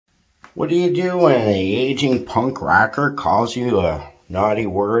What do you do when an aging punk rocker calls you a naughty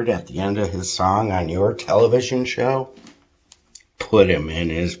word at the end of his song on your television show? Put him in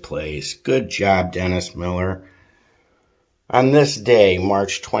his place. Good job, Dennis Miller. On this day,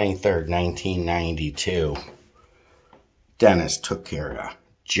 March 23rd, 1992, Dennis took care of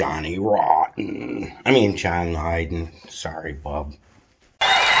Johnny Rotten. John Lydon. Sorry, bub.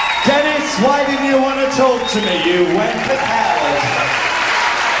 Dennis, why didn't you want to talk to me, you wanker coward?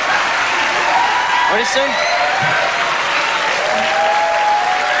 What did he say?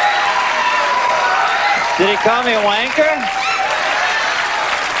 Did he call me a wanker?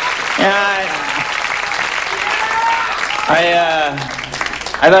 Yeah,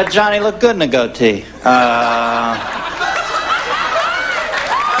 I thought Johnny looked good in a goatee.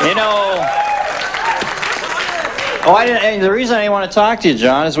 The reason I didn't want to talk to you,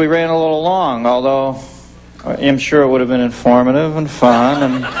 John, is we ran a little long, although I'm sure it would have been informative and fun.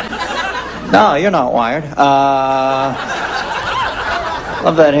 And no, you're not wired.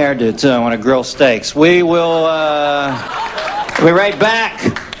 Love that hairdo, too. I want to grill steaks. We will be right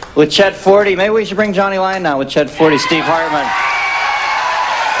back with Chet 40. Maybe we should bring Johnny Lydon now with Chet 40, Steve Hartman.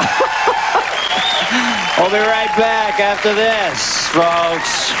 We'll be right back after this,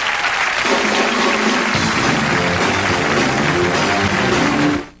 folks.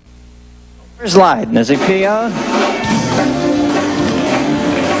 Where's Lydon? Is he PO'd?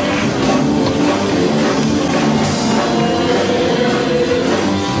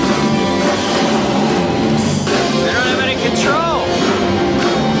 They don't have any control.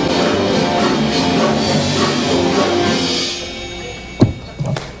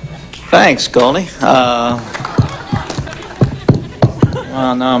 Thanks, Goldie. Well,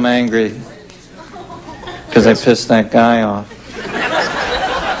 now I'm angry because I pissed that guy off.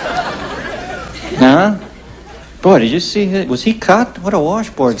 Huh? Boy, did you see it? Was he cut? What a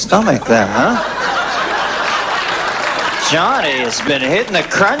washboard stomach there, huh? Johnny has been hitting the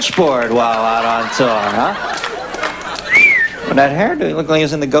crunch board while out on tour, huh? With that hairdo, he looked like he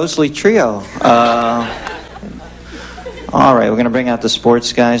was in the Ghostly Trio. All right, we're going to bring out the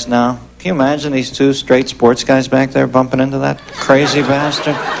sports guys now. Can you imagine these two straight sports guys back there bumping into that crazy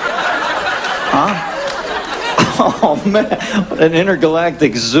bastard? Huh? Oh, man, what an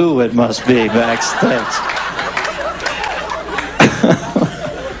intergalactic zoo it must be backstage.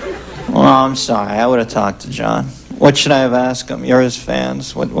 Well, I'm sorry. I would have talked to John. What should I have asked him? You're his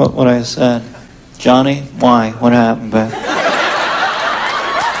fans. What would I have said? Johnny, why? What happened, babe?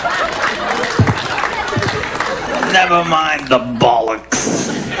 Never mind the bollocks.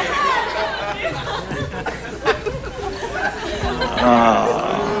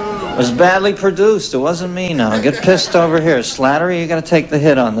 It was badly produced. It wasn't me now. Get pissed over here. Slattery, you gotta take the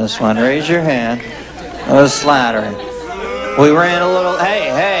hit on this one. Raise your hand. It was Slattery. We ran a little... Hey.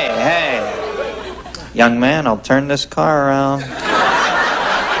 Young man, I'll turn this car around.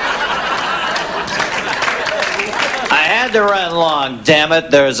 I had to run long, damn it.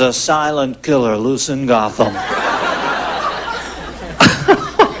 There's a silent killer loose in Gotham.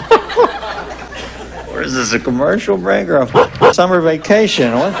 Or is this a commercial break or a summer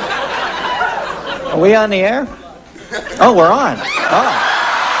vacation? What? Are we on the air? Oh, we're on. Oh.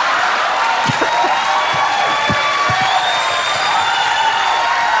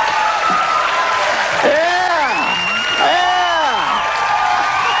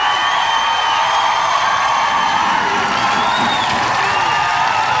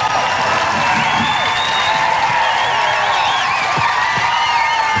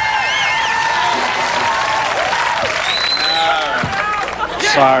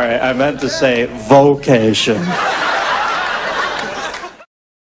 Sorry, I meant to say vocation.